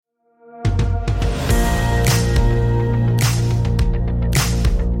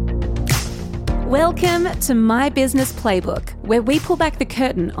Welcome to My Business Playbook, where we pull back the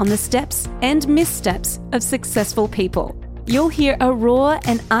curtain on the steps and missteps of successful people. You'll hear a raw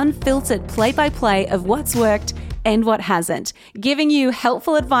and unfiltered play-by-play of what's worked and what hasn't, giving you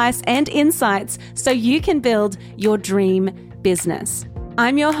helpful advice and insights so you can build your dream business.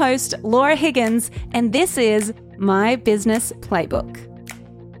 I'm your host, Laura Higgins, and this is My Business Playbook.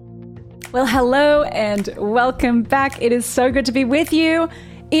 Well, hello and welcome back. It is so good to be with you.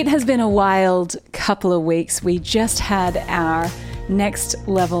 It has been a wild couple of weeks. We just had our next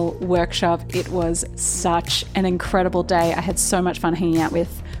level workshop. It was such an incredible day. I had so much fun hanging out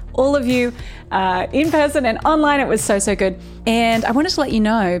with all of you in person and online. It was so good. And I wanted to let you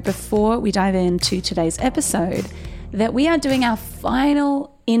know before we dive into today's episode that we are doing our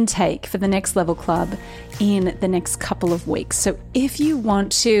final intake for the Next Level Club in the next couple of weeks. So if you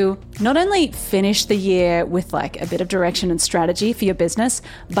want to not only finish the year with like a bit of direction and strategy for your business,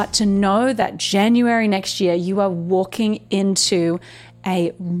 but to know that January next year you are walking into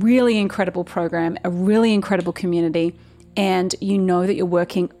a really incredible program, a really incredible community, and you know that you're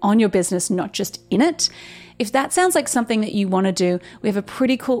working on your business, not just in it. If that sounds like something that you want to do, we have a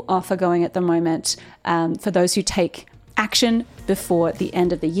pretty cool offer going at the moment for those who take action before the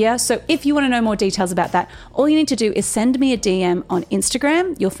end of the year. So if you want to know more details about that, all you need to do is send me a DM on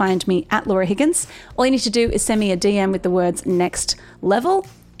Instagram. You'll find me at Laura Higgins. All you need to do is send me a DM with the words next level,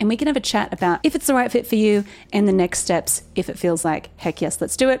 and we can have a chat about if it's the right fit for you and the next steps. If it feels like, heck yes,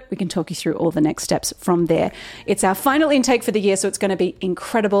 let's do it, we can talk you through all the next steps from there. It's our final intake for the year, so it's going to be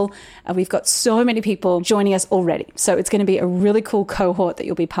incredible. We've got so many people joining us already. So it's going to be a really cool cohort that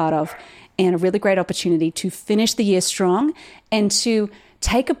you'll be part of, and a really great opportunity to finish the year strong and to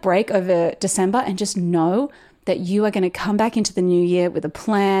take a break over December and just know that you are going to come back into the new year with a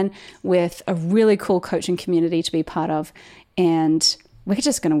plan, with a really cool coaching community to be part of. And we're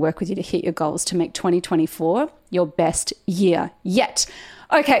just going to work with you to hit your goals to make 2024 your best year yet.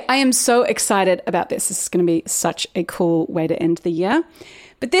 Okay, I am so excited about this. This is going to be such a cool way to end the year.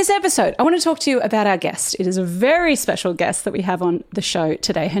 But this episode, I want to talk to you about our guest. It is a very special guest that we have on the show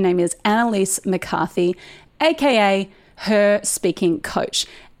today. Her name is Annalise McCarthy, aka Her Speaking Coach.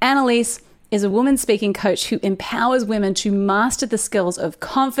 Annalise is a woman speaking coach who empowers women to master the skills of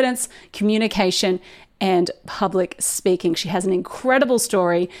confidence, communication, and public speaking. She has an incredible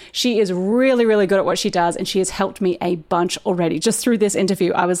story. She is really good at what she does, and she has helped me a bunch already. Just through this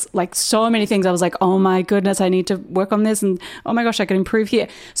interview, I was like, so many things. I was like, oh my goodness, I need to work on this, and oh my gosh, I could improve here.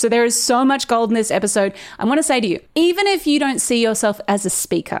 So there is so much gold in this episode. I want to say to you, even if you don't see yourself as a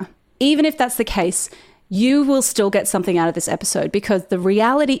speaker, even if that's the case, you will still get something out of this episode, because the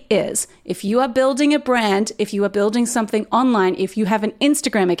reality is, if you are building a brand, if you are building something online, if you have an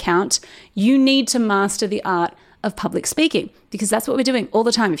Instagram account, you need to master the art of public speaking, because that's what we're doing all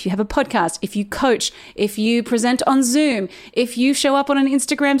the time. If you have a podcast, if you coach, if you present on Zoom, if you show up on an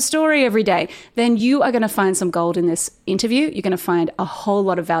Instagram story every day, then you are going to find some gold in this interview. You're going to find a whole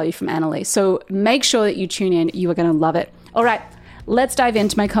lot of value from Annalise. So make sure that you tune in. You are going to love it. All right. Let's dive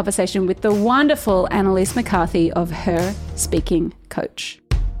into my conversation with the wonderful Annalise McCarthy of Her Speaking Coach.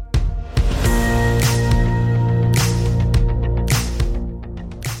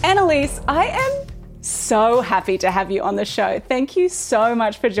 Annalise, I am so happy to have you on the show. Thank you so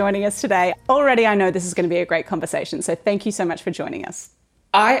much for joining us today. Already, I know this is going to be a great conversation, so thank you so much for joining us.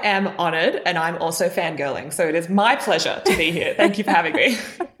 I am honored, and I'm also fangirling, so it is my pleasure to be here. Thank you for having me.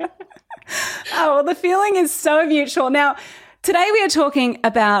 Oh, well, the feeling is so mutual. Now, today we are talking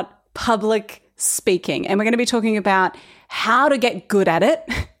about public speaking, and we're going to be talking about how to get good at it,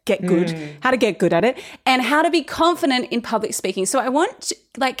 how to get good at it, and how to be confident in public speaking. So I want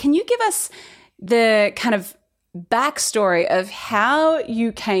to, can you give us the kind of backstory of how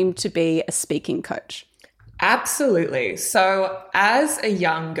you came to be a speaking coach? Absolutely. So as a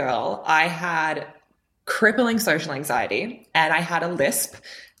young girl, I had crippling social anxiety, and I had a lisp,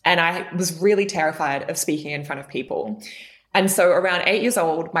 and I was really terrified of speaking in front of people. And so around 8 years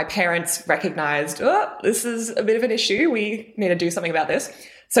old, my parents recognized, oh, this is a bit of an issue. We need to do something about this.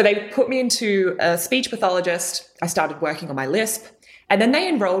 So they put me into a speech pathologist. I started working on my lisp. And then they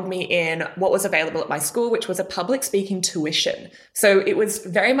enrolled me in what was available at my school, which was a public speaking tuition. So it was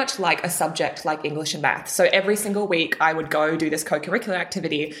very much like a subject like English and math. So every single week I would go do this co-curricular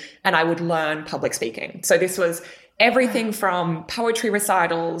activity and I would learn public speaking. So this was everything from poetry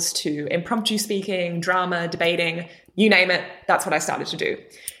recitals to impromptu speaking, drama, debating, you name it. That's what I started to do.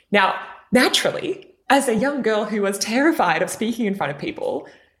 Now, naturally, as a young girl who was terrified of speaking in front of people,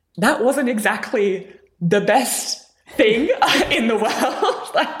 that wasn't exactly the best thing in the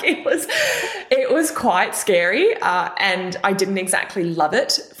world. Like it was quite scary, and I didn't exactly love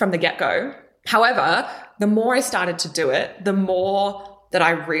it from the get-go. However, the more I started to do it, the more that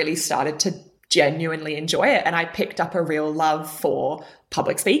I really started to genuinely enjoy it. And I picked up a real love for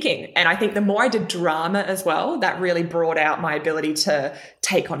public speaking. And I think the more I did drama as well, that really brought out my ability to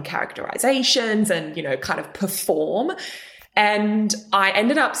take on characterizations and, you know, kind of perform. And I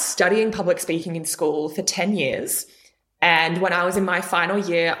ended up studying public speaking in school for 10 years. And when I was in my final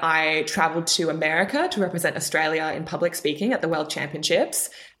year, I traveled to America to represent Australia in public speaking at the World Championships.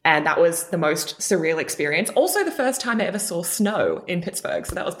 And that was the most surreal experience. Also, the first time I ever saw snow in Pittsburgh.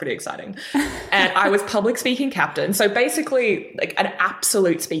 So that was pretty exciting. And I was public speaking captain. So basically like an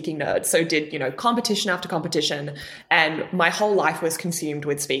absolute speaking nerd. So did, you know, competition after competition. And my whole life was consumed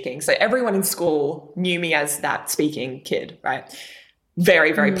with speaking. So everyone in school knew me as that speaking kid, right?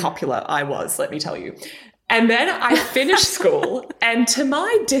 Very, very popular I was, let me tell you. And then I finished school, and to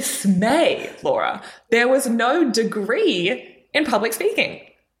my dismay, Laura, there was no degree in public speaking.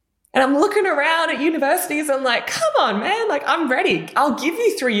 And I'm looking around at universities. I'm like, come on, man. Like, I'm ready. I'll give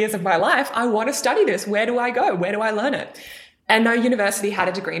you 3 years of my life. I want to study this. Where do I go? Where do I learn it? And no university had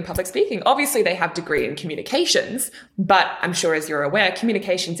a degree in public speaking. Obviously, they have a degree in communications, but I'm sure as you're aware,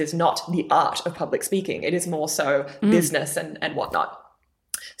 communications is not the art of public speaking. It is more so business and whatnot.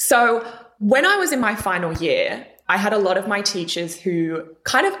 So when I was in my final year, I had a lot of my teachers who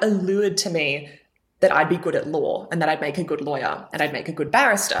kind of allured to me that I'd be good at law and that I'd make a good lawyer and I'd make a good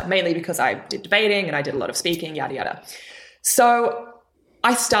barrister, mainly because I did debating and I did a lot of speaking, yada, yada. So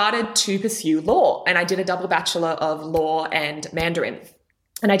I started to pursue law, and I did a double bachelor of law and Mandarin.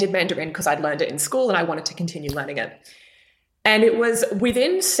 And I did Mandarin because I'd learned it in school and I wanted to continue learning it. And it was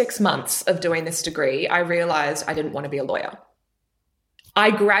within 6 months of doing this degree, I realized I didn't want to be a lawyer.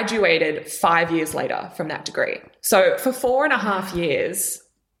 I graduated 5 years later from that degree. So for 4.5 years,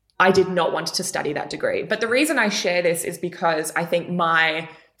 I did not want to study that degree. But the reason I share this is because I think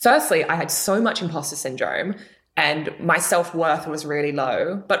firstly, I had so much imposter syndrome and my self-worth was really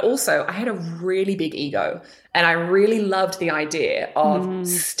low, but also I had a really big ego. And I really loved the idea of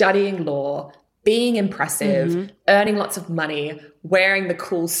studying law, being impressive, earning lots of money, wearing the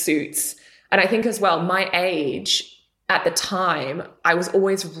cool suits. And I think as well, my age at the time, I was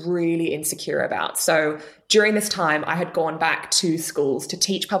always really insecure about. So during this time, I had gone back to schools to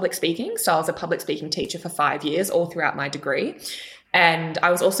teach public speaking. So I was a public speaking teacher for 5 years, all throughout my degree. And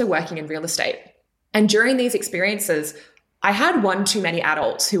I was also working in real estate. And during these experiences, I had one too many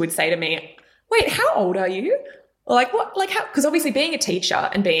adults who would say to me, wait, how old are you? Or like, what, like how, because obviously being a teacher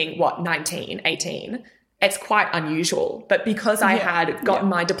and being 19, 18, it's quite unusual. But because I had gotten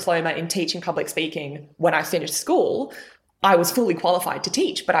my diploma in teaching public speaking when I finished school, I was fully qualified to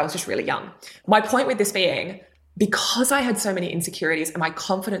teach, but I was just really young. My point with this being, because I had so many insecurities and my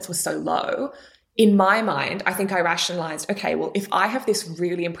confidence was so low, in my mind, I think I rationalized, okay, well, if I have this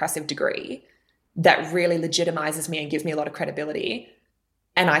really impressive degree that really legitimizes me and gives me a lot of credibility,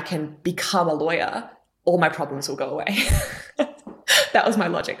 and I can become a lawyer, all my problems will go away. That was my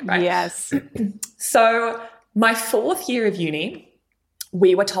logic, right? Yes. So my 4th year of uni,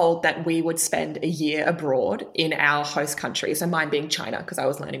 we were told that we would spend a year abroad in our host country. So mine being China, because I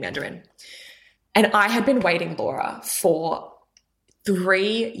was learning Mandarin. And I had been waiting, Laura, for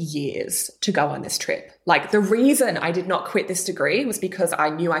 3 years to go on this trip. Like, the reason I did not quit this degree was because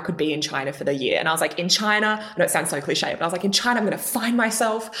I knew I could be in China for the year. And I was like, in China, I know it sounds so cliche, but I was like, in China, I'm going to find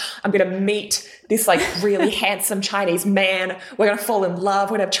myself. I'm going to meet this like really handsome Chinese man. We're going to fall in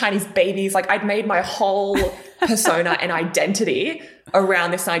love. We're going to have Chinese babies. Like, I'd made my whole persona and identity around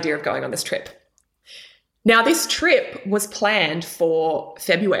this idea of going on this trip. Now, this trip was planned for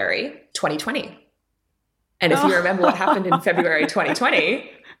February 2020. And if you remember what happened in February 2020,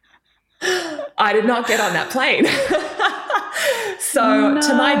 I did not get on that plane. So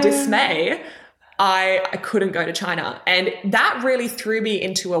to my dismay, I couldn't go to China. And that really threw me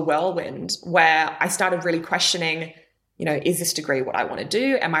into a whirlwind where I started really questioning, you know, is this degree what I want to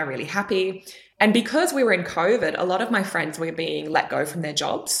do? Am I really happy? And because we were in COVID, a lot of my friends were being let go from their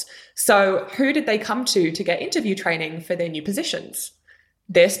jobs. So who did they come to get interview training for their new positions?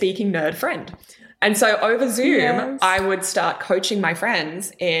 Their speaking nerd friend. And so over Zoom, I would start coaching my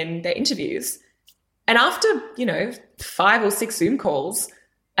friends in their interviews. And after, 5 or 6 Zoom calls,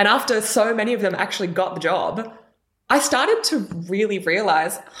 and after so many of them actually got the job, I started to really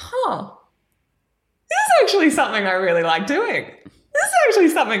realize, this is actually something I really like doing. This is actually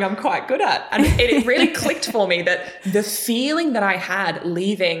something I'm quite good at. And it really clicked for me that the feeling that I had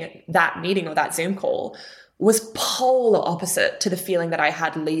leaving that meeting or that Zoom call was polar opposite to the feeling that I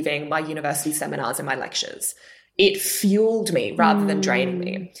had leaving my university seminars and my lectures. It fueled me rather than draining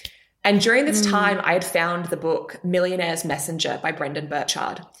me. And during this time, I had found the book Millionaire's Messenger by Brendan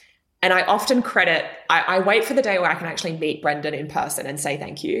Burchard. And I often credit, I wait for the day where I can actually meet Brendan in person and say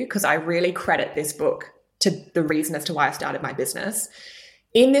thank you, because I really credit this book to the reason as to why I started my business.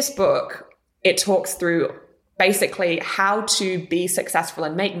 In this book, it talks through basically how to be successful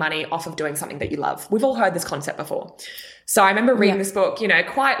and make money off of doing something that you love. We've all heard this concept before. So I remember reading this book,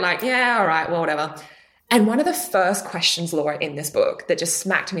 quite like, yeah, all right, well, whatever. And one of the first questions, Laura, in this book that just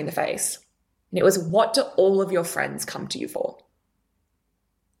smacked me in the face, and it was, what do all of your friends come to you for?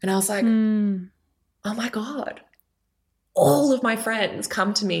 And I was like, oh my God, all of my friends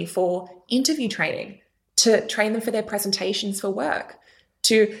come to me for interview training, to train them for their presentations for work,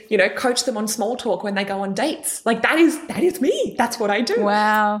 to, coach them on small talk when they go on dates. Like that is me. That's what I do.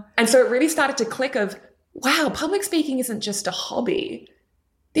 Wow. And so it really started to click of, wow, public speaking isn't just a hobby.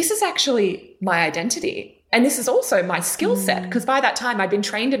 This is actually my identity. And this is also my skill set, because by that time I'd been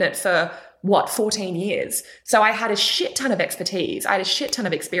trained in it for 14 years. So I had a shit ton of expertise. I had a shit ton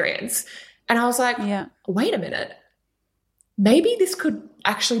of experience. And I was like, wait a minute, maybe this could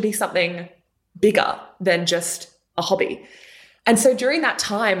actually be something bigger than just a hobby. And so during that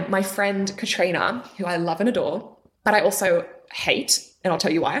time, my friend Katrina, who I love and adore, but I also hate, and I'll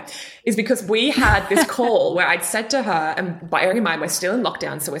tell you why, is because we had this call where I'd said to her, and bearing in mind, we're still in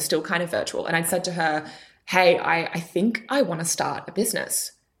lockdown, so we're still kind of virtual. And I'd said to her, hey, I think I want to start a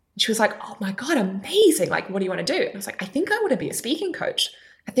business. And she was like, oh my God, amazing. Like, what do you want to do? And I was like, I think I want to be a speaking coach.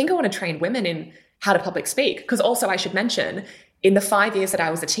 I think I want to train women in how to public speak. Because also I should mention, in the 5 years that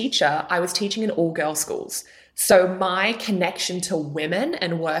I was a teacher, I was teaching in all girls schools. So my connection to women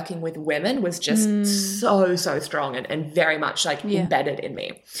and working with women was just so strong and very much like embedded in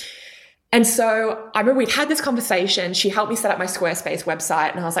me. And so I remember we'd had this conversation. She helped me set up my Squarespace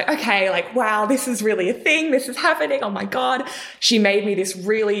website. And I was like, okay, like, wow, this is really a thing. This is happening. Oh my God. She made me this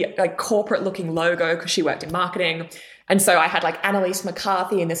really like corporate looking logo because she worked in marketing. And so I had like Annalise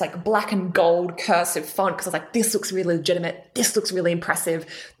McCarthy in this like black and gold cursive font, because I was like, this looks really legitimate. This looks really impressive.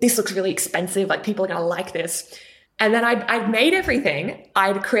 This looks really expensive. Like people are going to like this. And then I'd made everything.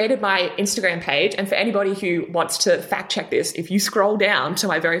 I'd created my Instagram page. And for anybody who wants to fact check this, if you scroll down to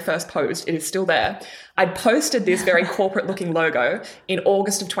my very first post, it is still there. I'd posted this very corporate looking logo in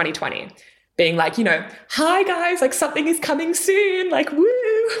August of 2020, being like, hi guys, like something is coming soon, like woo,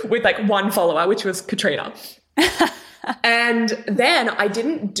 with like one follower, which was Katrina. And then I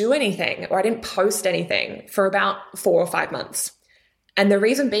didn't do anything, or I didn't post anything for about 4 or 5 months. And the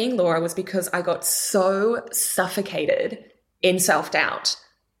reason being, Laura, was because I got so suffocated in self-doubt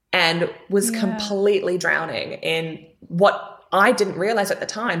and was completely drowning in what I didn't realize at the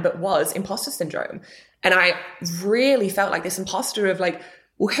time, but was imposter syndrome. And I really felt like this imposter of like,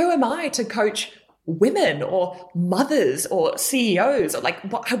 well, who am I to coach women or mothers or CEOs? Or like,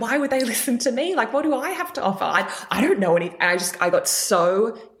 why would they listen to me? Like, what do I have to offer? I don't know anything. And I got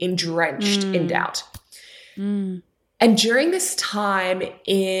so drenched in doubt. And during this time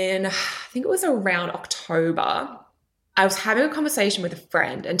in, I think it was around October, I was having a conversation with a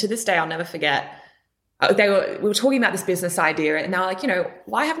friend. And to this day, I'll never forget, we were talking about this business idea, and they were like,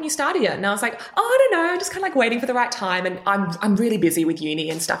 why haven't you started yet? And I was like, oh, I don't know, I'm just kind of like waiting for the right time. And I'm really busy with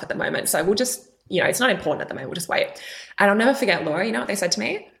uni and stuff at the moment. So we'll just, it's not important at the moment. We'll just wait. And I'll never forget, Laura, you know what they said to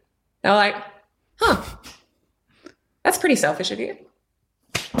me? They were like, huh, that's pretty selfish of you.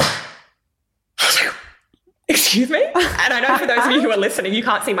 Excuse me? And I know for those of you who are listening, you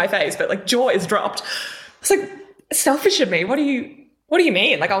can't see my face, but like jaw is dropped. It's like, selfish of me. What do you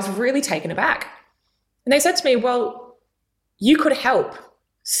mean? Like I was really taken aback. And they said to me, well, you could help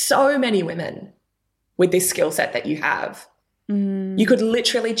so many women with this skill set that you have. You could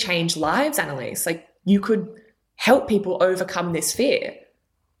literally change lives, Annalise. Like you could help people overcome this fear,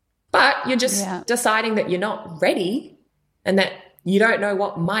 but you're just deciding that you're not ready and that you don't know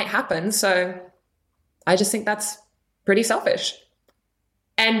what might happen. So I just think that's pretty selfish.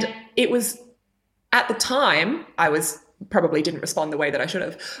 And it was, at the time, I probably didn't respond the way that I should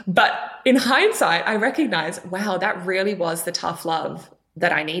have. But in hindsight, I recognize, wow, that really was the tough love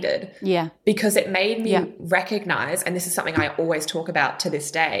that I needed. Yeah. Because it made me recognize, and this is something I always talk about to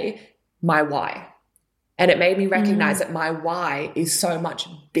this day, my why. And it made me recognize that my why is so much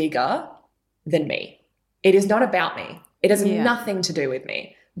bigger than me. It is not about me. It has nothing to do with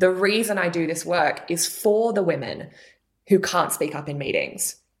me. The reason I do this work is for the women who can't speak up in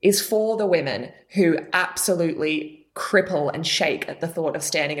meetings, is for the women who absolutely cripple and shake at the thought of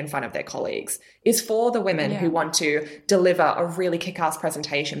standing in front of their colleagues, is for the women who want to deliver a really kick-ass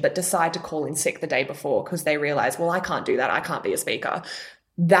presentation but decide to call in sick the day before because they realize, well, I can't do that. I can't be a speaker.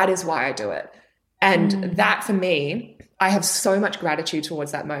 That is why I do it. And that for me, I have so much gratitude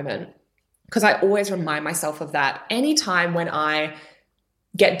towards that moment, because I always remind myself of that anytime when I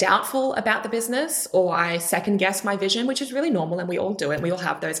get doubtful about the business, or I second guess my vision, which is really normal and we all do it. We all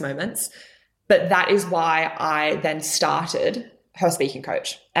have those moments. But that is why I then started Her Speaking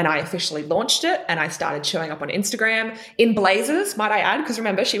Coach, and I officially launched it, and I started showing up on Instagram in blazers, might I add, because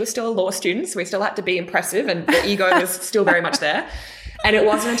remember, she was still a law student, so we still had to be impressive and the ego was still very much there. And it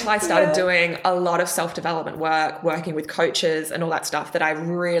wasn't until I started doing a lot of self-development work, working with coaches and all that stuff, that I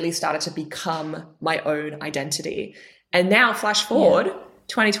really started to become my own identity. And now flash forward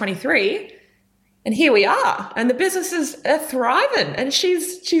 2023, and here we are, and the business is thriving, and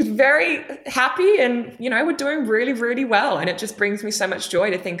she's very happy, and we're doing really, really well. And it just brings me so much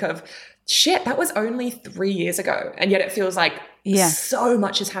joy to think of, shit, that was only 3 years ago, and yet it feels like so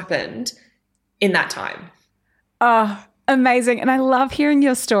much has happened in that time. Oh, amazing. And I love hearing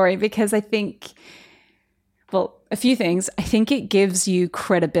your story, because I think, well, a few things. I think it gives you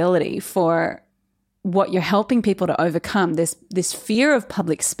credibility for what you're helping people to overcome. This fear of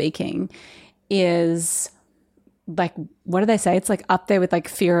public speaking is like, what do they say? It's like up there with like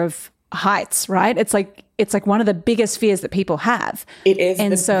fear of heights, right? It's like one of the biggest fears that people have. It is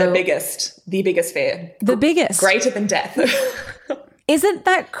the biggest fear. The biggest. Greater than death. Isn't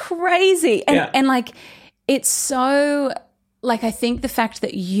that crazy? And like, it's so, like, I think the fact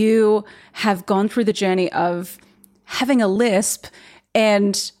that you have gone through the journey of having a lisp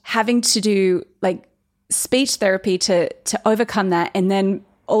and having to do like speech therapy to overcome that, and then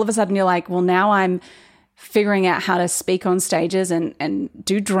all of a sudden you're like, well, now I'm figuring out how to speak on stages and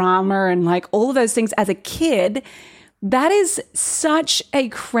do drama and like all of those things as a kid. That is such a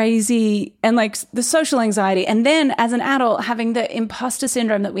crazy, and like the social anxiety. And then as an adult, having the imposter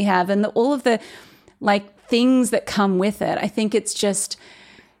syndrome that we have, and all of the like things that come with it. I think it's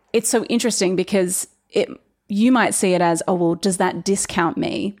so interesting, because you might see it as, oh, well, does that discount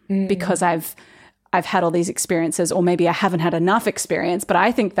me because I've had all these experiences, or maybe I haven't had enough experience. But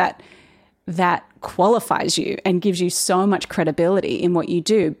I think that qualifies you and gives you so much credibility in what you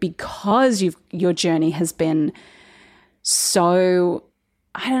do, because your journey has been so,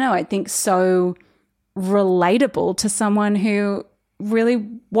 I don't know, I think so relatable to someone who really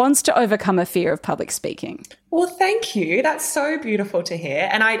wants to overcome a fear of public speaking. Well, thank you. That's so beautiful to hear.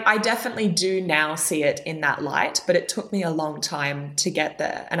 And I definitely do now see it in that light, but it took me a long time to get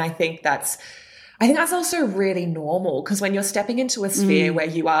there. And I think that's also really normal, because when you're stepping into a sphere where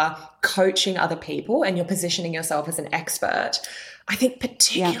you are coaching other people and you're positioning yourself as an expert, I think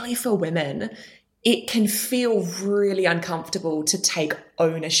particularly for women, it can feel really uncomfortable to take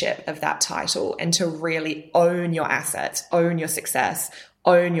ownership of that title and to really own your assets, own your success,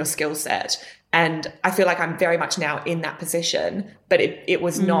 own your skill set. And I feel like I'm very much now in that position, but it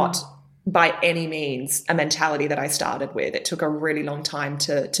was not by any means a mentality that I started with. It took a really long time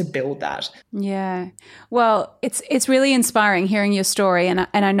to build that. Yeah. Well, it's really inspiring hearing your story. And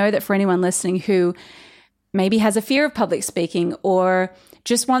I know that for anyone listening who maybe has a fear of public speaking, or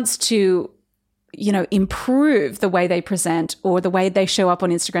just wants to, improve the way they present, or the way they show up on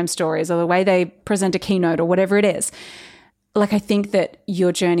Instagram stories, or the way they present a keynote, or whatever it is, like, I think that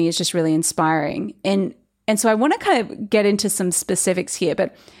your journey is just really inspiring. And so I want to kind of get into some specifics here,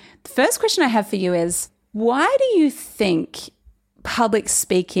 but the first question I have for you is, why do you think public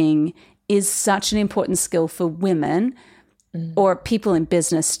speaking is such an important skill for women or people in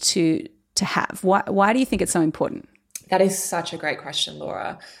business to have? Why do you think it's so important? That is such a great question,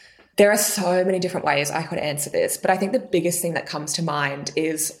 Laura. There are so many different ways I could answer this, but I think the biggest thing that comes to mind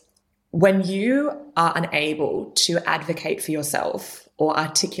is when you are unable to advocate for yourself or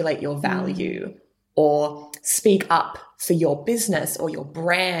articulate your value or speak up for your business or your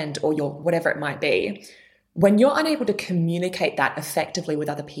brand or your whatever it might be, when you're unable to communicate that effectively with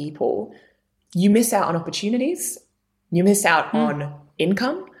other people, you miss out on opportunities, you miss out on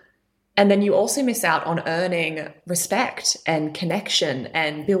income, and then you also miss out on earning respect and connection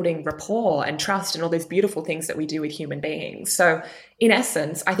and building rapport and trust and all those beautiful things that we do with human beings. So in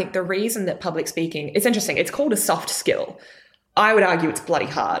essence, I think the reason that public speaking, it's interesting, it's called a soft skill. I would argue it's bloody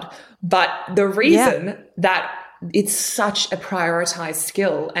hard, but the reason that it's such a prioritized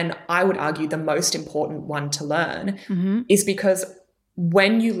skill, and I would argue the most important one to learn, is because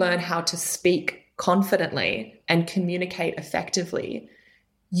when you learn how to speak confidently and communicate effectively,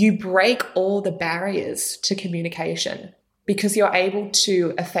 you break all the barriers to communication, because you're able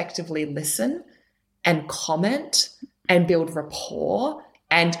to effectively listen and comment and build rapport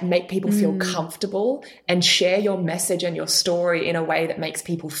and make people feel comfortable and share your message and your story in a way that makes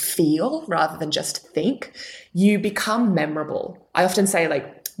people feel rather than just think. You become memorable. I often say,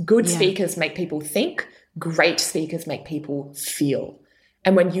 like, good speakers make people think, great speakers make people feel.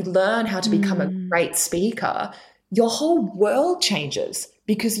 And when you learn how to become a great speaker, your whole world changes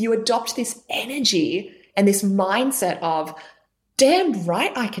because you adopt this energy and this mindset of, damn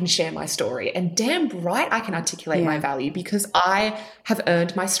right I can share my story and damn right I can articulate my value because I have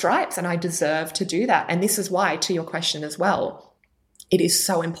earned my stripes and I deserve to do that. And this is why, to your question as well, it is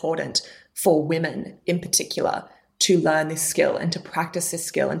so important for women in particular to learn this skill and to practice this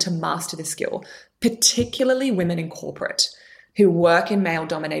skill and to master this skill, particularly women in corporate who work in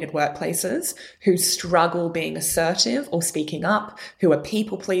male-dominated workplaces, who struggle being assertive or speaking up, who are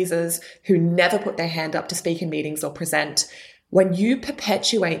people pleasers, who never put their hand up to speak in meetings or present. When you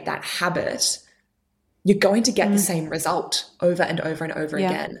perpetuate that habit, you're going to get the same result over and over and over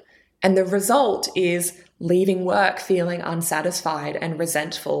again. And the result is leaving work feeling unsatisfied and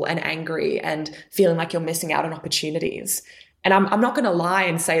resentful and angry and feeling like you're missing out on opportunities. And I'm not going to lie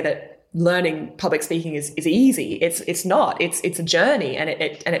and say that learning public speaking is easy. It's not. It's a journey and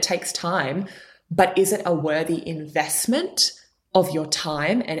it takes time. But is it a worthy investment of your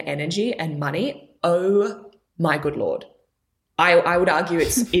time and energy and money? Oh my good Lord. I would argue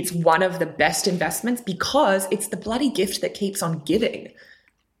it's one of the best investments because it's the bloody gift that keeps on giving.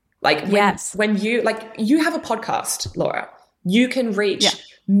 Like when you have a podcast, Laura, you can reach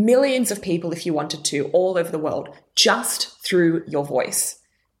millions of people if you wanted to all over the world just through your voice.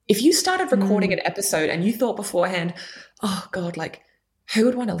 If you started recording an episode and you thought beforehand, oh God, like who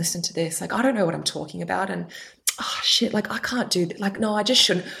would want to listen to this? Like, I don't know what I'm talking about. And oh shit, like I can't do that. Like, no, I just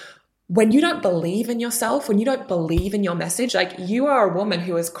shouldn't. When you don't believe in yourself, when you don't believe in your message, like you are a woman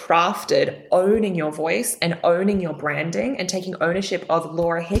who has crafted owning your voice and owning your branding and taking ownership of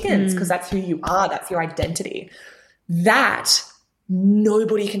Laura Higgins, because that's who you are. That's your identity. That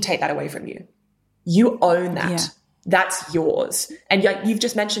nobody can take that away from you. You own that. Yeah. That's yours. And you've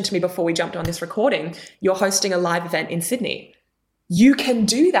just mentioned to me before we jumped on this recording, you're hosting a live event in Sydney. You can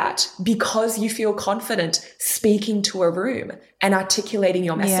do that because you feel confident speaking to a room and articulating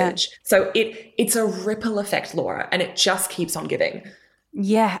your message. Yeah. So it's a ripple effect, Laura, and it just keeps on giving.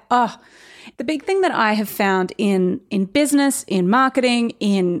 Yeah. Oh, the big thing that I have found in business, in marketing,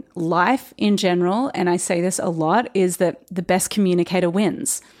 in life in general, and I say this a lot, is that the best communicator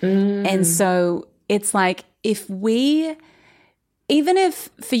wins. And so it's like even if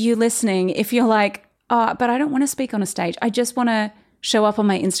for you listening, if you're like, oh, but I don't want to speak on a stage. I just want to show up on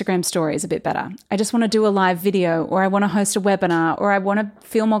my Instagram stories a bit better. I just want to do a live video, or I want to host a webinar, or I want to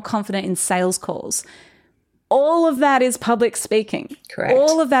feel more confident in sales calls. All of that is public speaking. Correct.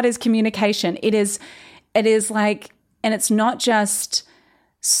 All of that is communication. It is like, and it's not just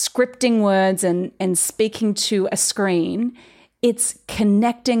scripting words and speaking to a screen. It's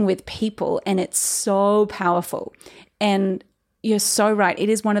connecting with people, and it's so powerful. And you're so right. It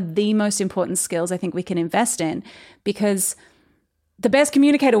is one of the most important skills I think we can invest in, because the best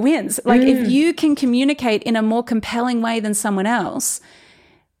communicator wins. Like if you can communicate in a more compelling way than someone else,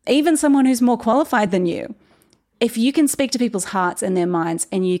 even someone who's more qualified than you, if you can speak to people's hearts and their minds,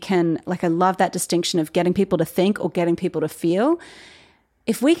 and you can, like, I love that distinction of getting people to think or getting people to feel.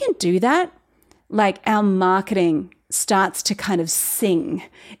 If we can do that, like our marketing starts to kind of sing.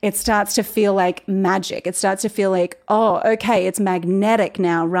 It starts to feel like magic. It starts to feel like, oh, okay, it's magnetic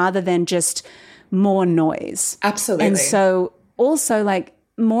now rather than just more noise. Absolutely. And so also, like,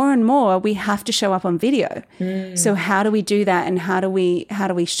 more and more we have to show up on video. So how do we do that, and how do we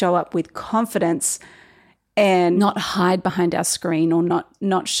show up with confidence and not hide behind our screen, or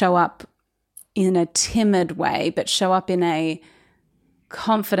not show up in a timid way, but show up in a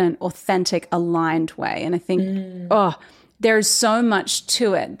confident, authentic, aligned way. And I think, there is so much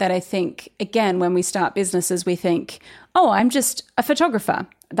to it that I think, again, when we start businesses, we think, oh, I'm just a photographer.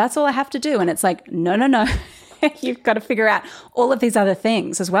 That's all I have to do. And it's like, no. You've got to figure out all of these other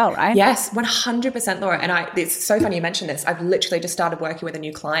things as well, right? Yes, 100%, Laura. And it's so funny you mentioned this. I've literally just started working with a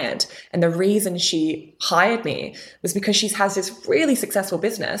new client. And the reason she hired me was because she has this really successful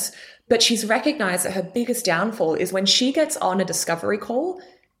business, but she's recognized that her biggest downfall is when she gets on a discovery call,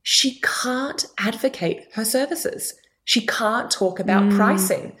 she can't advocate her services. She can't talk about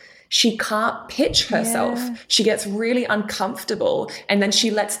pricing. She can't pitch herself. Yeah. She gets really uncomfortable, and then she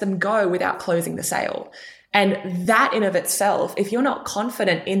lets them go without closing the sale. And that in of itself, if you're not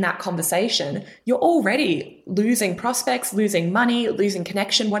confident in that conversation, you're already losing prospects, losing money, losing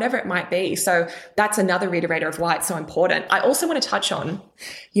connection, whatever it might be. So that's another reiterator of why it's so important. I also want to touch on,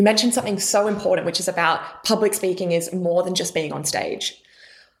 you mentioned something so important, which is about public speaking is more than just being on stage.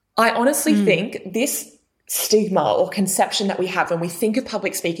 I honestly think this stigma or conception that we have when we think of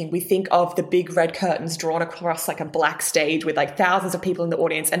public speaking, we think of the big red curtains drawn across like a black stage with like thousands of people in the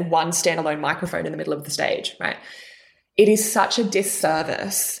audience and one standalone microphone in the middle of the stage, right? It is such a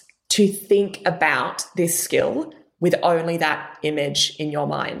disservice to think about this skill with only that image in your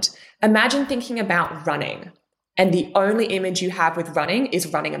mind. Imagine thinking about running, and the only image you have with running is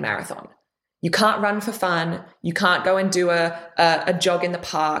running a marathon. You can't run for fun. You can't go and do a jog in the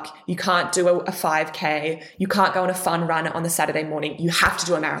park. You can't do a 5K. You can't go on a fun run on the Saturday morning. You have to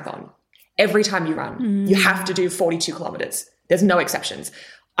do a marathon. Every time you run, you have to do 42 kilometers. There's no exceptions.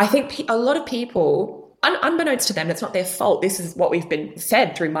 I think a lot of people, unbeknownst to them, that's not their fault. This is what we've been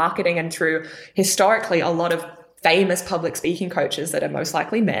fed through marketing and through historically a lot of famous public speaking coaches that are most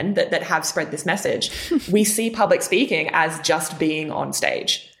likely men that have spread this message. We see public speaking as just being on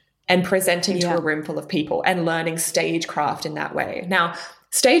stage and presenting to a room full of people and learning stagecraft in that way. Now,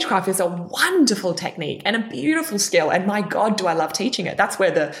 stagecraft is a wonderful technique and a beautiful skill. And my God, do I love teaching it. That's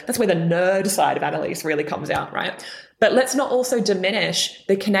where the nerd side of Annalise really comes out, right? But let's not also diminish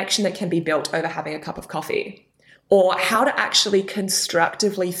the connection that can be built over having a cup of coffee, or how to actually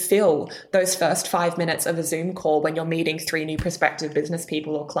constructively fill those first 5 minutes of a Zoom call when you're meeting 3 new prospective business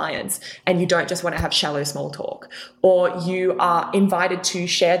people or clients, and you don't just want to have shallow small talk, or you are invited to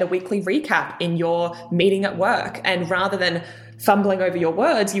share the weekly recap in your meeting at work. And rather than fumbling over your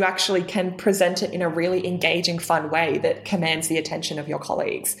words, you actually can present it in a really engaging, fun way that commands the attention of your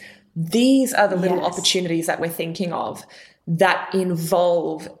colleagues. These are the little opportunities that we're thinking of that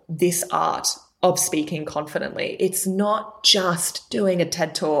involve this art of speaking confidently. It's not just doing a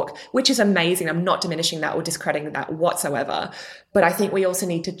TED Talk, which is amazing. I'm not diminishing that or discrediting that whatsoever. But I think we also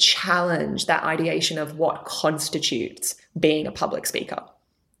need to challenge that ideation of what constitutes being a public speaker.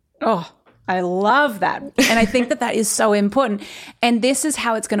 Oh, I love that. And I think that is so important. And this is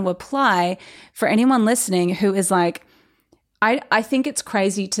how it's going to apply for anyone listening who is like, I think it's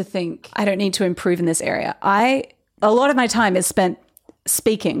crazy to think I don't need to improve in this area. A lot of my time is spent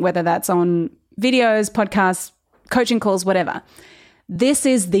speaking, whether that's on videos, podcasts, coaching calls, whatever. This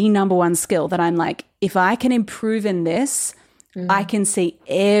is the number one skill that I'm like, if I can improve in this, I can see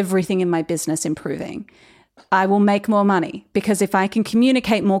everything in my business improving. I will make more money because if I can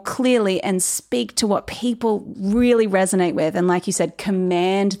communicate more clearly and speak to what people really resonate with, and like you said,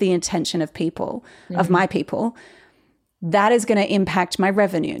 command the attention of people, of my people, that is going to impact my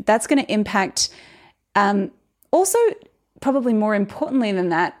revenue. That's going to impact also, probably more importantly than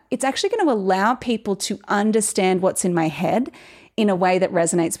that, it's actually going to allow people to understand what's in my head in a way that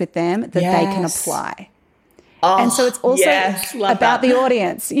resonates with them, that they can apply. Oh, and so it's also about the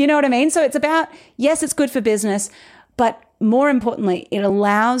audience. You know what I mean? So it's about, yes, it's good for business, but more importantly, it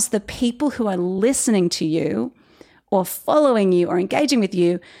allows the people who are listening to you or following you or engaging with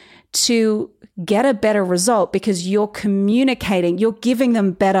you to get a better result because you're communicating, you're giving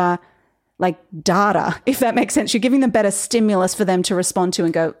them better like data, if that makes sense. You're giving them better stimulus for them to respond to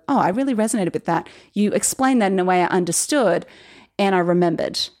and go, oh, I really resonated with that. You explained that in a way I understood and I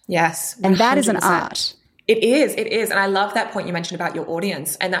remembered. Yes. 100%. And that is an art. It is. It is. And I love that point you mentioned about your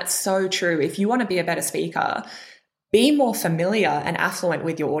audience. And that's so true. If you want to be a better speaker, be more familiar and affluent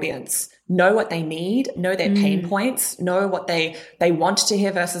with your audience. Know what they need, know their pain points, know what they want to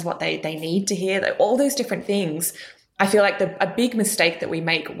hear versus what they need to hear. All those different things. I feel like a big mistake that we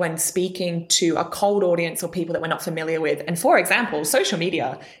make when speaking to a cold audience or people that we're not familiar with. And for example, social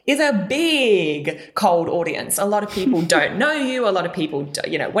media is a big cold audience. A lot of people don't know you. A lot of people,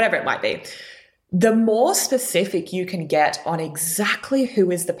 whatever it might be. The more specific you can get on exactly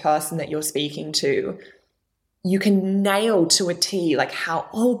who is the person that you're speaking to, you can nail to a T, like how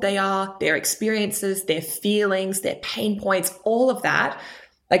old they are, their experiences, their feelings, their pain points, all of that.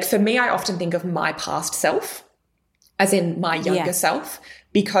 Like for me, I often think of my past self, as in my younger self,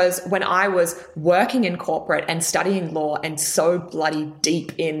 because when I was working in corporate and studying law and so bloody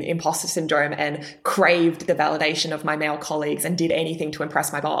deep in imposter syndrome and craved the validation of my male colleagues and did anything to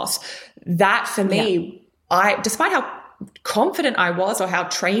impress my boss, that for me, despite how confident I was or how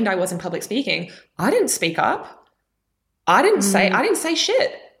trained I was in public speaking, I didn't speak up. I didn't say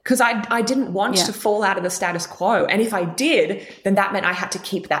shit. Because I didn't want to fall out of the status quo. And if I did, then that meant I had to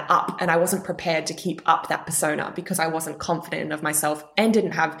keep that up. And I wasn't prepared to keep up that persona because I wasn't confident of myself and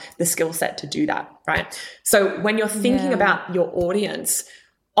didn't have the skill set to do that, right? So when you're thinking about your audience,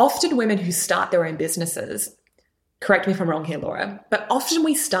 often women who start their own businesses, correct me if I'm wrong here, Laura, but often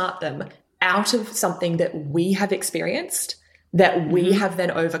we start them out of something that we have experienced, that we have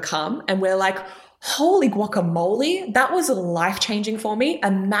then overcome. And we're like, holy guacamole, that was life-changing for me.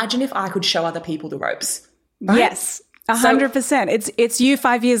 Imagine if I could show other people the ropes. Right? Yes, 100%. It's you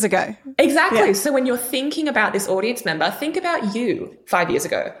 5 years ago. Exactly. Yeah. So when you're thinking about this audience member, think about you 5 years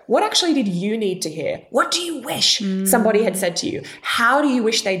ago. What actually did you need to hear? What do you wish somebody had said to you? How do you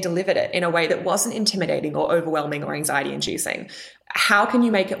wish they delivered it in a way that wasn't intimidating or overwhelming or anxiety-inducing? How can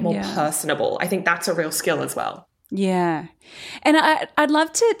you make it more personable? I think that's a real skill as well. Yeah. And I'd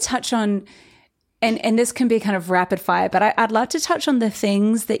love to touch on, and this can be kind of rapid fire, but I'd love to touch on the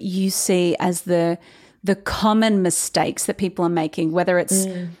things that you see as the common mistakes that people are making, whether it's,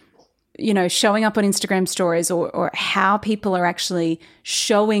 you know, showing up on Instagram stories or how people are actually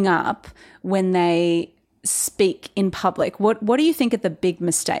showing up when they speak in public. What do you think are the big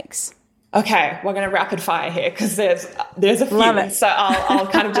mistakes? Okay, we're going to rapid fire here because there's a few. Love it. So I'll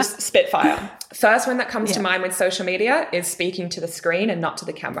kind of just spitfire. First one that comes to mind with social media is speaking to the screen and not to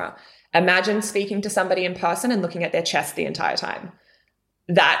the camera. Imagine speaking to somebody in person and looking at their chest the entire time.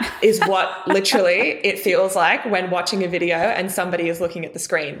 That is what literally it feels like when watching a video and somebody is looking at the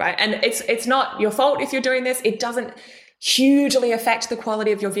screen, right? And it's not your fault if you're doing this. It doesn't hugely affect the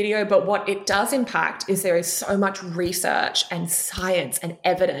quality of your video, but what it does impact is there is so much research and science and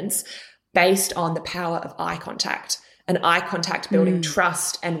evidence based on the power of eye contact, and eye contact building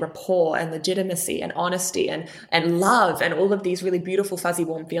trust and rapport and legitimacy and honesty and love and all of these really beautiful, fuzzy,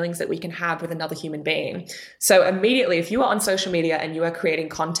 warm feelings that we can have with another human being. So immediately, if you are on social media and you are creating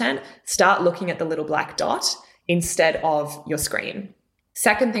content, start looking at the little black dot instead of your screen.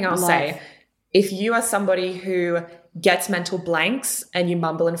 Second thing I'll say, if you are somebody who gets mental blanks and you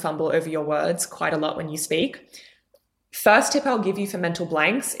mumble and fumble over your words quite a lot when you speak, first tip I'll give you for mental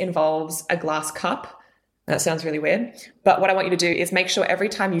blanks involves a glass cup. That sounds really weird. But what I want you to do is make sure every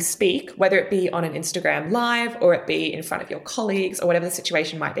time you speak, whether it be on an Instagram live or it be in front of your colleagues or whatever the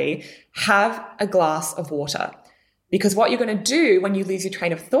situation might be, have a glass of water. Because what you're going to do when you lose your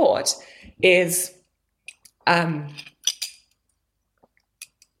train of thought is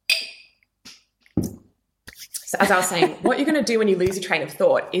so as I was saying, what you're going to do when you lose your train of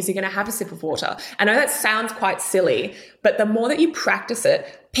thought is you're going to have a sip of water. I know that sounds quite silly, but the more that you practice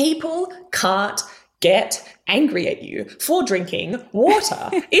it, people can't get angry at you for drinking water.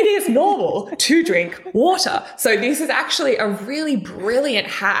 It is normal to drink water. So this is actually a really brilliant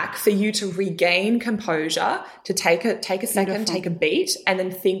hack for you to regain composure, to take a second, take a beat, and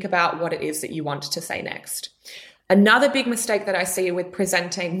then think about what it is that you want to say next. Another big mistake that I see with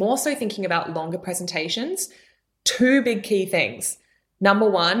presenting, more so thinking about longer presentations, two big key things. Number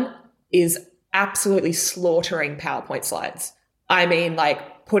one is absolutely slaughtering PowerPoint slides. I mean,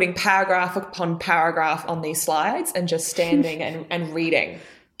 like putting paragraph upon paragraph on these slides and just standing and reading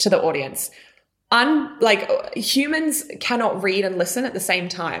to the audience. Humans cannot read and listen at the same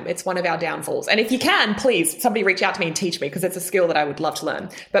time. It's one of our downfalls. And if you can, please, somebody reach out to me and teach me, because it's a skill that I would love to learn.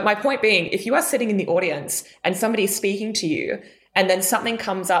 But my point being, if you are sitting in the audience and somebody's speaking to you and then something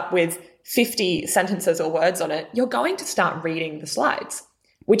comes up with 50 sentences or words on it, you're going to start reading the slides,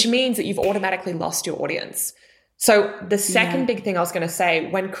 which means that you've automatically lost your audience. So the second big thing I was going to say,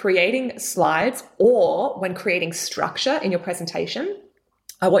 when creating slides or when creating structure in your presentation,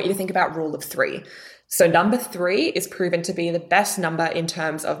 I want you to think about rule of 3. So number 3 is proven to be the best number in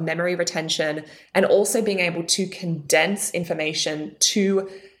terms of memory retention and also being able to condense information to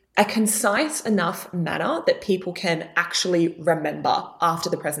a concise enough manner that people can actually remember after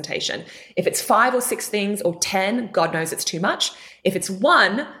the presentation. If it's 5 or 6 things or 10, God knows it's too much. If it's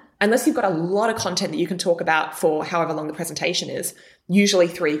 1, unless you've got a lot of content that you can talk about for however long the presentation is, usually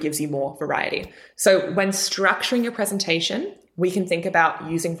 3 gives you more variety. So when structuring your presentation, we can think about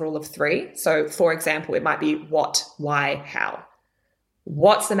using rule of 3. So for example, it might be what, why, how.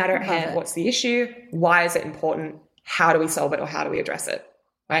 What's the matter at hand? What's the issue? Why is it important? How do we solve it, or how do we address it?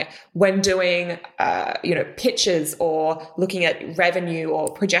 Right? When doing, pitches or looking at revenue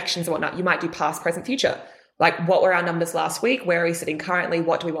or projections and whatnot, you might do past, present, future. Like, what were our numbers last week? Where are we sitting currently?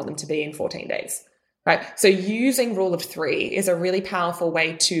 What do we want them to be in 14 days? Right? So using rule of 3 is a really powerful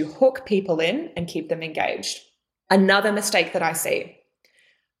way to hook people in and keep them engaged. Another mistake that I see,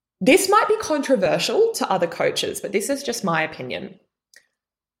 this might be controversial to other coaches, but this is just my opinion.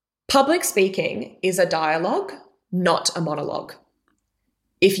 Public speaking is a dialogue, not a monologue.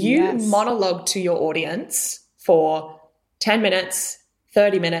 If you monologue to your audience for 10 minutes,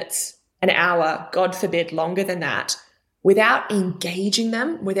 30 minutes, an hour, God forbid, longer than that, without engaging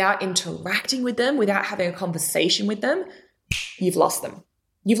them, without interacting with them, without having a conversation with them, you've lost them.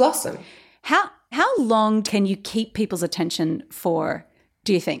 You've lost them. How long can you keep people's attention for,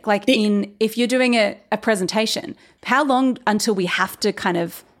 do you think? Like if you're doing a presentation, how long until we have to kind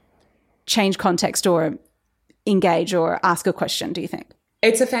of change context or engage or ask a question, do you think?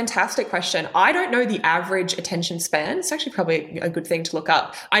 It's a fantastic question. I don't know the average attention span. It's actually probably a good thing to look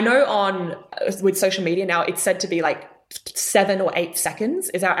up. I know with social media now, it's said to be like 7 or 8 seconds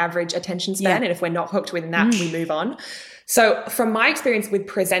is our average attention span. Yeah. And if we're not hooked within that, we move on. So from my experience with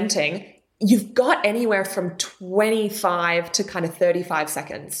presenting, you've got anywhere from 25 to kind of 35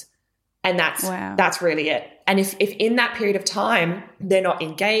 seconds. And that's really it. And if in that period of time, they're not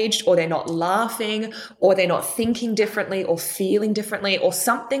engaged or they're not laughing or they're not thinking differently or feeling differently or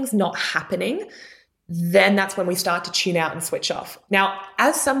something's not happening, then that's when we start to tune out and switch off. Now,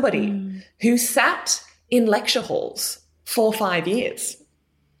 as somebody who sat in lecture halls for 5 years,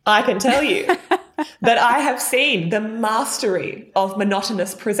 I can tell you that I have seen the mastery of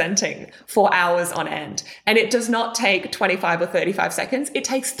monotonous presenting for hours on end. And it does not take 25 or 35 seconds. It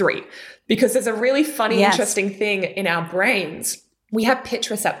takes 3, because there's a really funny, interesting thing in our brains. We have pitch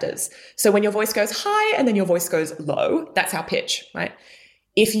receptors. So when your voice goes high and then your voice goes low, that's our pitch, right?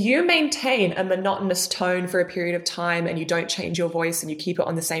 If you maintain a monotonous tone for a period of time and you don't change your voice and you keep it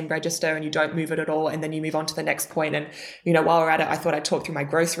on the same register and you don't move it at all, and then you move on to the next point. And, while we're at it, I thought I'd talk through my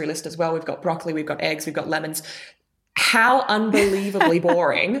grocery list as well. We've got broccoli, we've got eggs, we've got lemons. How unbelievably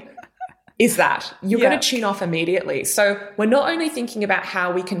boring is that? You're going to tune off immediately. So we're not only thinking about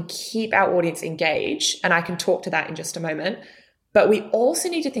how we can keep our audience engaged, and I can talk to that in just a moment, but we also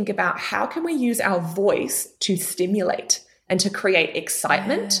need to think about how can we use our voice to stimulate and to create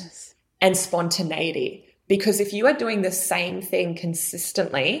excitement and spontaneity. Because if you are doing the same thing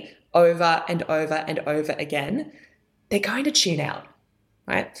consistently over and over and over again, they're going to tune out,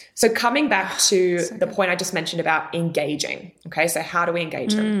 right? So coming back to the point I just mentioned about engaging, okay? So how do we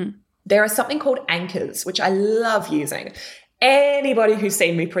engage them? There are something called anchors, which I love using. Anybody who's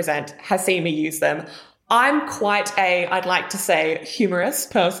seen me present has seen me use them. I'm quite I'd like to say, humorous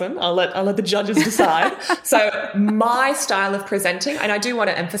person. I'll let the judges decide. So my style of presenting, and I do want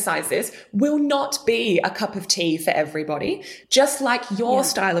to emphasize this, will not be a cup of tea for everybody. Just like your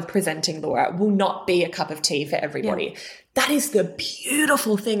style of presenting, Laura, will not be a cup of tea for everybody. That is the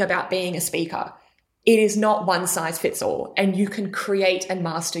beautiful thing about being a speaker. It is not one size fits all, and you can create and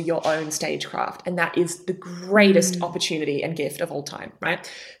master your own stagecraft. And that is the greatest opportunity and gift of all time,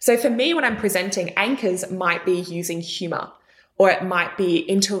 right? So for me, when I'm presenting, anchors might be using humor, or it might be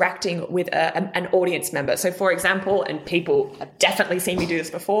interacting with an audience member. So for example, and people have definitely seen me do this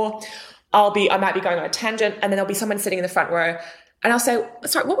before, I might be going on a tangent, and then there'll be someone sitting in the front row, and I'll say,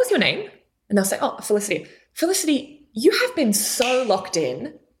 sorry, what was your name? And they'll say, oh, Felicity. Felicity, you have been so locked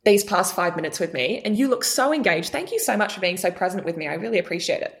in these past 5 minutes with me, and you look so engaged. Thank you so much for being so present with me. I really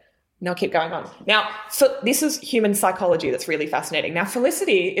appreciate it. And I'll keep going on. Now, this is human psychology that's really fascinating. Now,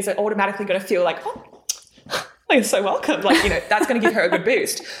 Felicity is automatically going to feel like, oh, you're so welcome. That's going to give her a good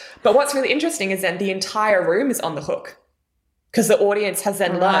boost. But what's really interesting is then the entire room is on the hook, because the audience has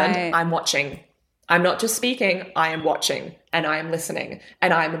then learned, I'm watching. I'm not just speaking, I am watching, and I am listening,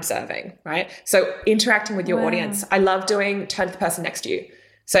 and I am observing, right? So interacting with your audience. I love doing turn to the person next to you.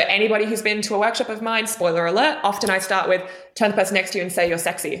 So anybody who's been to a workshop of mine, spoiler alert, often I start with turn the person next to you and say, you're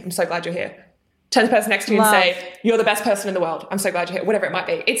sexy. I'm so glad you're here. Turn the person next to you and say, you're the best person in the world. I'm so glad you're here. Whatever it might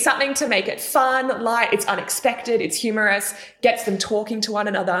be. It's something to make it fun, light, it's unexpected, it's humorous, gets them talking to one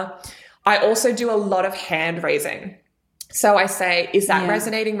another. I also do a lot of hand raising. So I say, is that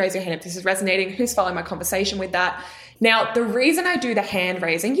resonating? Raise your hand if this is resonating. Who's following my conversation with that? Now, the reason I do the hand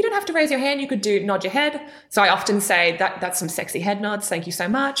raising, you don't have to raise your hand. You could nod your head. So I often say that's some sexy head nods. Thank you so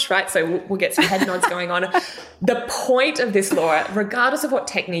much, right? So we'll get some head nods going on. The point of this, Laura, regardless of what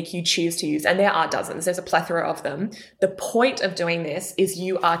technique you choose to use, and there are dozens, there's a plethora of them. The point of doing this is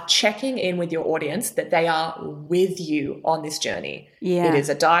you are checking in with your audience that they are with you on this journey. Yeah. It is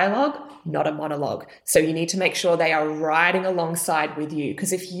a dialogue, not a monologue. So you need to make sure they are riding alongside with you.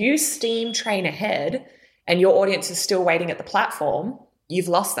 Because if you steam train ahead and your audience is still waiting at the platform, you've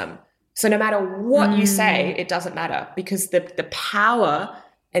lost them. So no matter what you say, it doesn't matter, because the power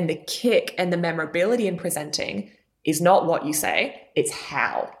and the kick and the memorability in presenting is not what you say, it's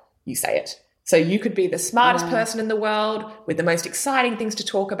how you say it. So you could be the smartest person in the world with the most exciting things to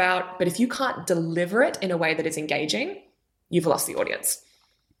talk about, but if you can't deliver it in a way that is engaging, you've lost the audience.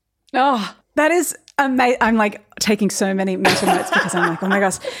 Oh, that is amazing. I'm like taking so many mental notes because I'm like, oh my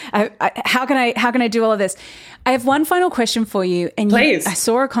gosh, how can I do all of this? I have one final question for you. And please. I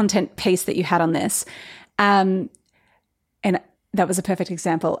saw a content piece that you had on this. And that was a perfect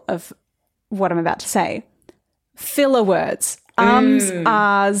example of what I'm about to say. Filler words,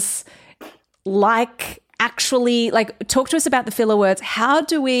 ahs, actually, talk to us about the filler words. How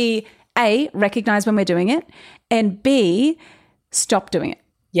do we, A, recognize when we're doing it, and B, stop doing it?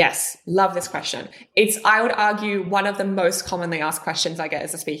 Yes, love this question. It's, I would argue, one of the most commonly asked questions I get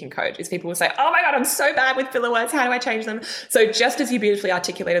as a speaking coach is people will say, oh my God, I'm so bad with filler words. How do I change them? So just as you beautifully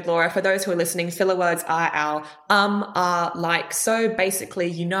articulated, Laura, for those who are listening, filler words are our like. So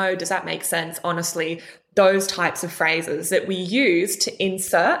basically, does that make sense? Honestly, those types of phrases that we use to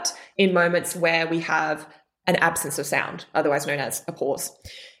insert in moments where we have an absence of sound, otherwise known as a pause.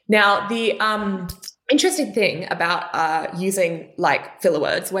 Now, the interesting thing about using like filler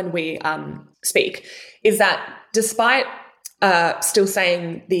words when we speak is that despite still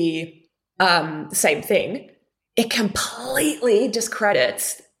saying the same thing, it completely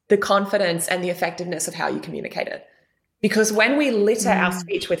discredits the confidence and the effectiveness of how you communicate it. Because when we litter our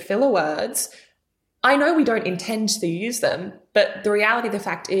speech with filler words, I know we don't intend to use them, but the reality of the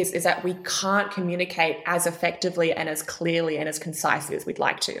fact is that we can't communicate as effectively and as clearly and as concisely as we'd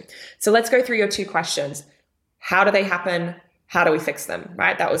like to. So let's go through your two questions. How do they happen? How do we fix them,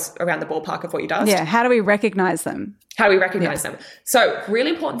 right? That was around the ballpark of what you'd asked. Yeah, how do we recognize them? How do we recognize them? So really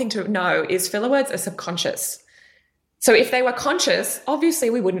important thing to know is filler words are subconscious. So if they were conscious, obviously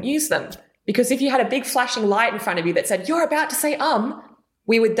we wouldn't use them. Because if you had a big flashing light in front of you that said, you're about to say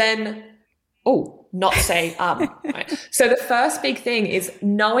we would then, not say right? So the first big thing is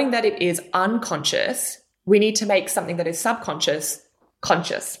knowing that it is unconscious. We need to make something that is subconscious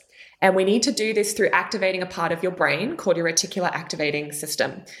conscious. And we need to do this through activating a part of your brain called your reticular activating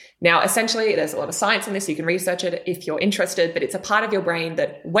system. Now, essentially, there's a lot of science on this. You can research it if you're interested, but it's a part of your brain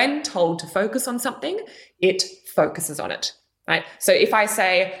that when told to focus on something, it focuses on it, right? So if I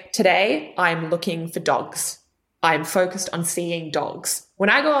say, today, I'm looking for dogs, I'm focused on seeing dogs. When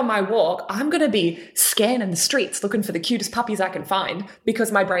I go on my walk, I'm going to be scanning the streets looking for the cutest puppies I can find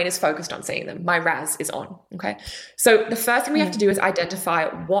because my brain is focused on seeing them. My RAS is on, okay? So the first thing we have to do is identify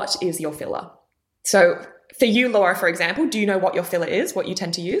what is your filler. So for you, Laura, for example, do you know what your filler is, what you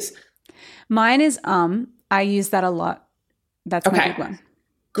tend to use? Mine is I use that a lot. That's my big one.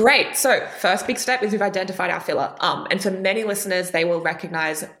 Great. So first big step is we've identified our filler. And for many listeners, they will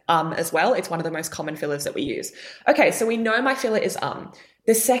recognize as well. It's one of the most common fillers that we use. Okay, so we know my filler is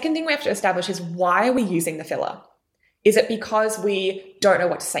The second thing we have to establish is why are we using the filler? Is it because we don't know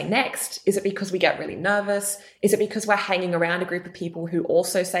what to say next? Is it because we get really nervous? Is it because we're hanging around a group of people who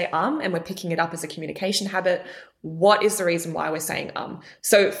also say and we're picking it up as a communication habit? What is the reason why we're saying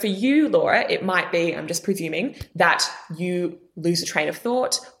So for you, Laura, it might be, I'm just presuming, that you lose a train of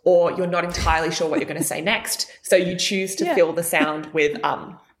thought or you're not entirely sure what you're going to say next. So you choose to fill the sound with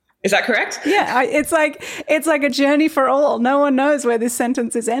Is that correct? Yeah, it's like a journey for all. No one knows where this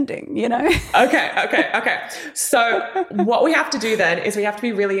sentence is ending, you know? Okay. So what we have to do then is we have to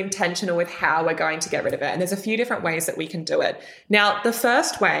be really intentional with how we're going to get rid of it. And there's a few different ways that we can do it. Now, the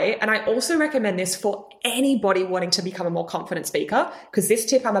first way, and I also recommend this for anybody wanting to become a more confident speaker, because this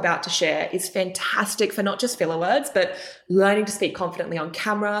tip I'm about to share is fantastic for not just filler words, but learning to speak confidently on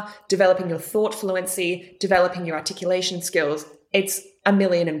camera, developing your thought fluency, developing your articulation skills. It's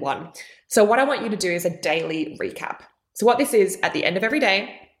 1,000,001. So what I want you to do is a daily recap. So what this is, at the end of every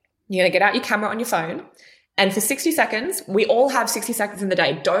day, you're going to get out your camera on your phone, and for 60 seconds, we all have 60 seconds in the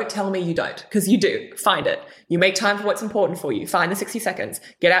day. Don't tell me you don't, because you do. Find it. You make time for what's important for you. Find the 60 seconds.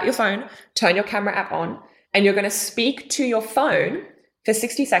 Get out your phone, turn your camera app on, and you're going to speak to your phone for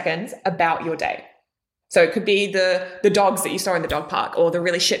 60 seconds about your day. So it could be the dogs that you saw in the dog park, or the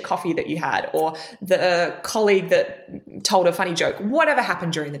really shit coffee that you had, or the colleague that told a funny joke, whatever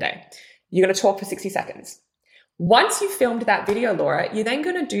happened during the day. You're going to talk for 60 seconds. Once you've filmed that video, Laura, you're then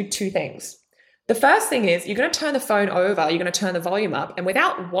going to do two things. The first thing is you're going to turn the phone over, you're going to turn the volume up, and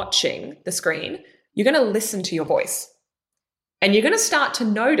without watching the screen, you're going to listen to your voice. And you're going to start to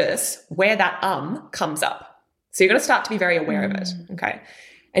notice where that comes up. So you're going to start to be very aware of it, okay?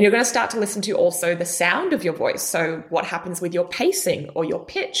 And you're going to start to listen to also the sound of your voice. So what happens with your pacing or your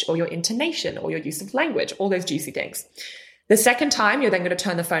pitch or your intonation or your use of language, all those juicy things. The second time, you're then going to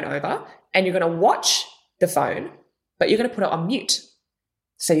turn the phone over and you're going to watch the phone, but you're going to put it on mute.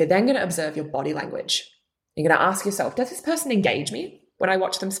 So you're then going to observe your body language. You're going to ask yourself, does this person engage me when I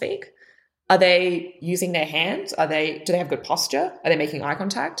watch them speak? Are they using their hands? Do they have good posture? Are they making eye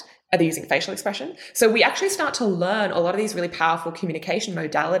contact? Are they using facial expression? So we actually start to learn a lot of these really powerful communication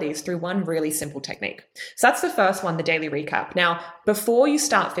modalities through one really simple technique. So that's the first one, the daily recap. Now, before you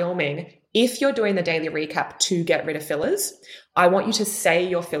start filming, if you're doing the daily recap to get rid of fillers, I want you to say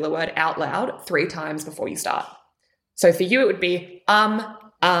your filler word out loud 3 times before you start. So for you, it would be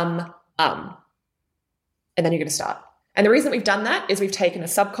and then you're going to start. And the reason we've done that is we've taken a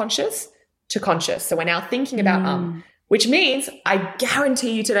subconscious to conscious. So we're now thinking about which means I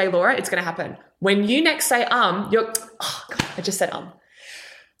guarantee you today, Laura, it's going to happen. When you next say you're, oh God, I just said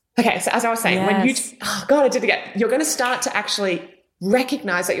Okay, so as I was saying, when you, oh God, I did it again. You're going to start to actually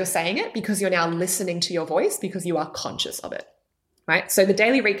recognize that you're saying it because you're now listening to your voice because you are conscious of it, right? So the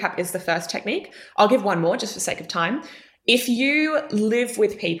daily recap is the first technique. I'll give one more just for sake of time. If you live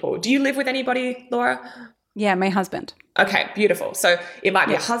with people, do you live with anybody, Laura? Yeah, my husband. Okay, beautiful. So it might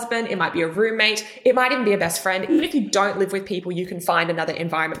be a husband, it might be a roommate, it might even be a best friend. Even if you don't live with people, you can find another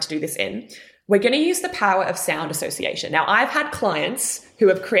environment to do this in. We're going to use the power of sound association. Now, I've had clients who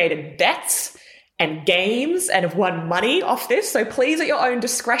have created bets and games and have won money off this. So please, at your own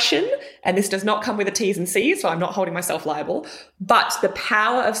discretion, and this does not come with a T's and C's, so I'm not holding myself liable, but the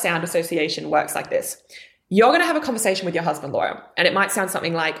power of sound association works like this. You're going to have a conversation with your husband, Laura, and it might sound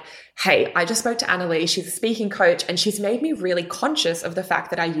something like, hey, I just spoke to Annalise. She's a speaking coach, and she's made me really conscious of the fact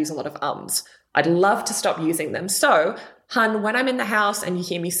that I use a lot of ums. I'd love to stop using them. So, hun, when I'm in the house and you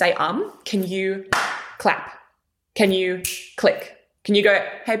hear me say can you clap? Can you click? Can you go,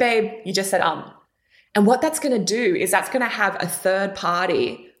 hey, babe, you just said And what that's going to do is that's going to have a third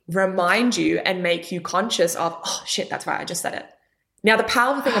party remind you and make you conscious of, oh, shit, that's right, I just said it. Now, the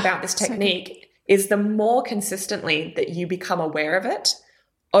powerful thing about this technique is the more consistently that you become aware of it,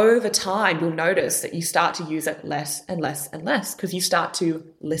 over time, you'll notice that you start to use it less and less and less because you start to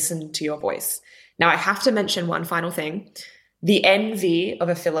listen to your voice. Now, I have to mention one final thing. The envy of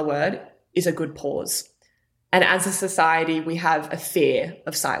a filler word is a good pause. And as a society, we have a fear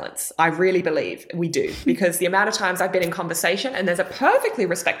of silence. I really believe we do, because the amount of times I've been in conversation and there's a perfectly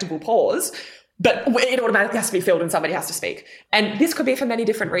respectable pause, but it automatically has to be filled and somebody has to speak. And this could be for many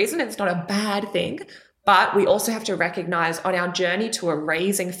different reasons. It's not a bad thing, but we also have to recognize on our journey to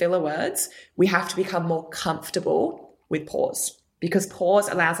erasing filler words, we have to become more comfortable with pause, because pause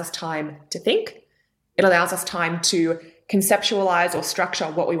allows us time to think. It allows us time to conceptualize or structure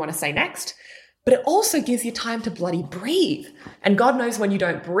what we want to say next. But it also gives you time to bloody breathe. And God knows when you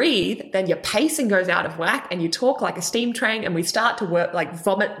don't breathe, then your pacing goes out of whack and you talk like a steam train and we start to work like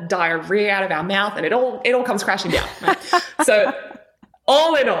vomit diarrhea out of our mouth and it all comes crashing down. Right? So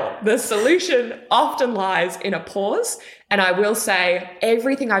all in all, the solution often lies in a pause. And I will say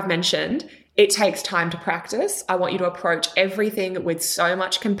everything I've mentioned, it takes time to practice. I want you to approach everything with so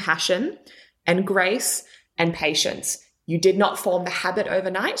much compassion and grace and patience. You did not form the habit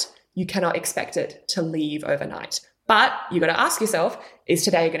overnight. You cannot expect it to leave overnight. But you got to ask yourself, is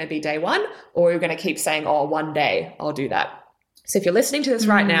today going to be day one? Or are you going to keep saying, oh, one day I'll do that? So if you're listening to this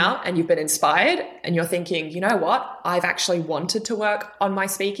right now and you've been inspired and you're thinking, you know what? I've actually wanted to work on my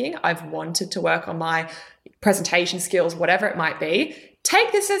speaking. I've wanted to work on my presentation skills, whatever it might be.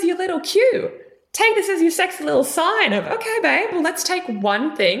 Take this as your little cue. Take this as your sexy little sign of, okay, babe, well, let's take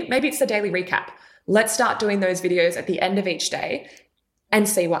one thing. Maybe it's the daily recap. Let's start doing those videos at the end of each day and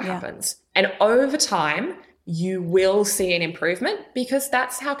see what happens. And over time, you will see an improvement, because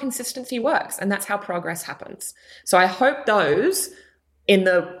that's how consistency works and that's how progress happens. So I hope those, in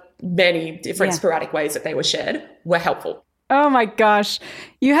the many different sporadic ways that they were shared, were helpful. Oh my gosh.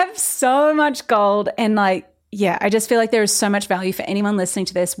 You have so much gold. And I just feel like there is so much value for anyone listening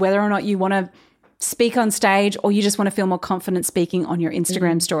to this, whether or not you want to speak on stage or you just want to feel more confident speaking on your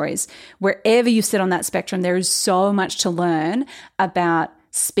Instagram stories. Wherever you sit on that spectrum, there is so much to learn about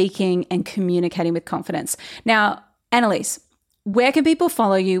speaking and communicating with confidence. Now, Annalise, where can people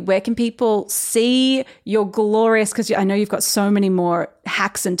follow you? Where can people see your glorious, because I know you've got so many more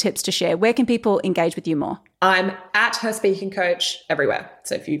hacks and tips to share. Where can people engage with you more? I'm at Her Speaking Coach everywhere.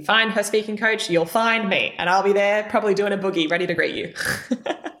 So if you find Her Speaking Coach, you'll find me and I'll be there probably doing a boogie ready to greet you.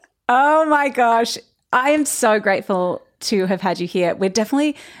 Oh my gosh. I am so grateful to have had you here.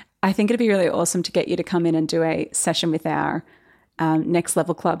 I think it'd be really awesome to get you to come in and do a session with our Next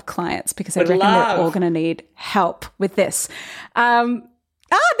Level Club clients, because I reckon they're all going to need help with this. There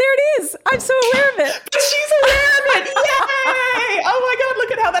it is. I'm so aware of it. She's aware of it. Yay! Oh my God,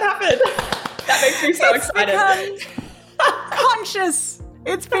 look at how that happened. That makes me so excited. Conscious.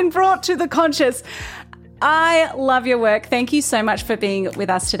 It's been brought to the conscious. I love your work. Thank you so much for being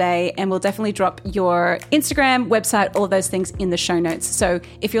with us today. And we'll definitely drop your Instagram, website, all of those things in the show notes. So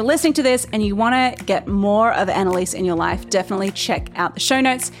if you're listening to this and you want to get more of Annalise in your life, definitely check out the show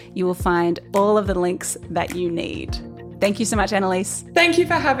notes. You will find all of the links that you need. Thank you so much, Annalise. Thank you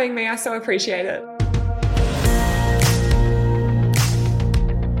for having me. I so appreciate it.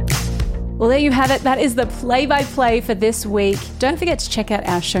 Well, there you have it. That is the play-by-play for this week. Don't forget to check out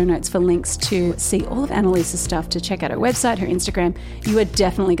our show notes for links to see all of Annalise's stuff, to check out her website, her Instagram. You are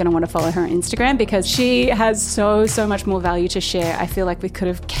definitely going to want to follow her on Instagram, because she has so much more value to share. I feel like we could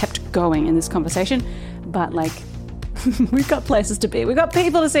have kept going in this conversation, but We've got places to be. We've got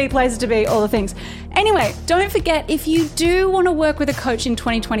people to see, places to be, all the things. Anyway, don't forget, if you do want to work with a coach in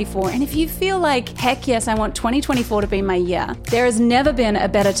 2024, and if you feel like, heck yes, I want 2024 to be my year, there has never been a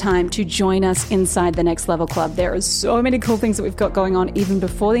better time to join us inside the Next Level Club. There are so many cool things that we've got going on even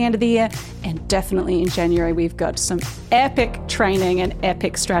before the end of the year, and definitely in January, we've got some epic training and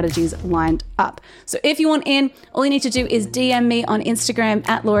epic strategies lined up. So if you want in, all you need to do is DM me on Instagram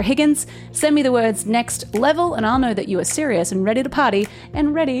at Laura Higgins, send me the words next level, and I'll know that you are serious and ready to party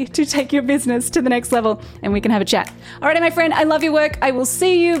and ready to take your business to the next level, and we can have a chat. All right, my friend, I love your work. I will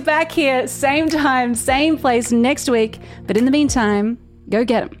see you back here, same time, same place next week. But in the meantime, go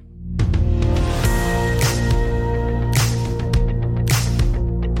get 'em.